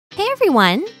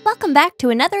everyone! Welcome back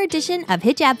to another edition of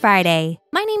Hijab Friday.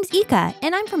 My name's Ika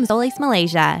and I'm from Zolace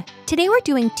Malaysia. Today we're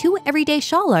doing 2 everyday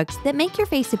shawl looks that make your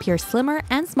face appear slimmer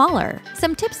and smaller.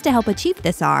 Some tips to help achieve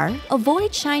this are: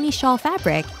 avoid shiny shawl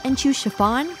fabric and choose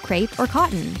chiffon, crepe, or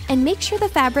cotton. And make sure the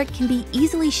fabric can be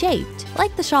easily shaped,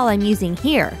 like the shawl I'm using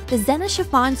here, the Zehna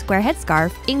Chiffon Square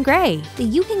Headscarf in gray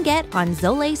that you can get on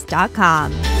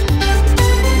Zolace.com.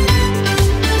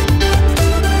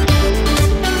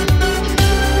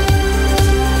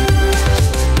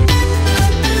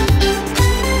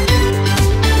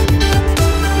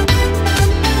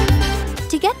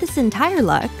 This entire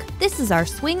look, this is our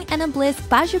swing and a Bliss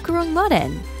Baju Kurung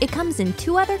Moden. It comes in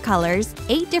 2 other colors,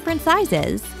 8 different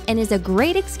sizes, and is a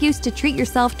great excuse to treat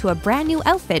yourself to a brand new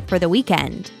outfit for the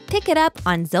weekend. Pick it up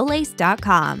on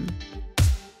Zolace.com.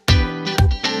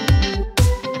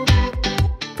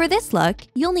 For this look,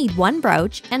 you'll need 1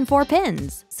 brooch and 4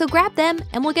 pins, so grab them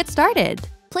and we'll get started.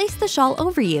 Place the shawl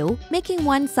over you, making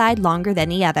one side longer than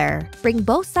the other. Bring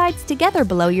both sides together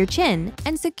below your chin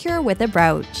and secure with a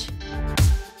brooch.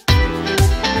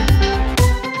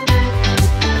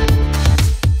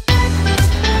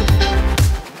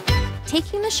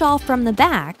 Taking the shawl from the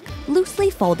back, loosely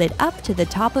fold it up to the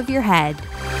top of your head.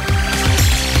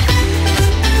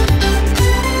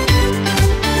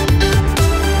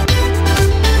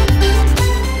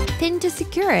 Pin to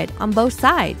secure it on both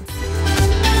sides.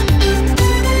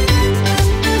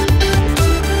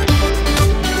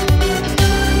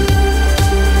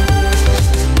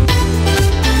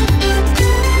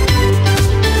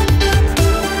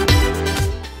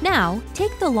 Now,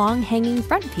 take the long hanging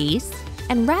front piece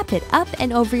and wrap it up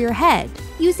and over your head,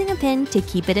 using a pin to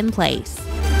keep it in place.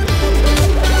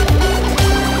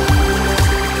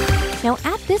 Now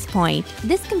at this point,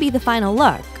 this can be the final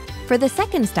look. For the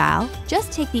second style,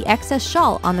 just take the excess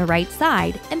shawl on the right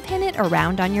side and pin it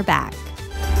around on your back.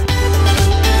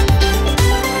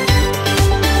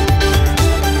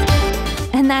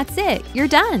 And that's it, you're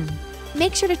done!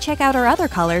 Make sure to check out our other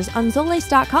colors on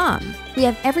Zolace.com. We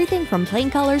have everything from plain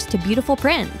colors to beautiful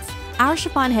prints. Our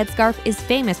chiffon headscarf is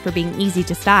famous for being easy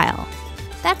to style.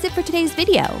 That's it for today's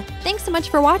video. Thanks so much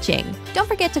for watching. Don't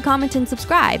forget to comment and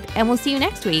subscribe, and we'll see you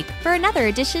next week for another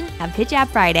edition of Hijab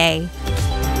Friday.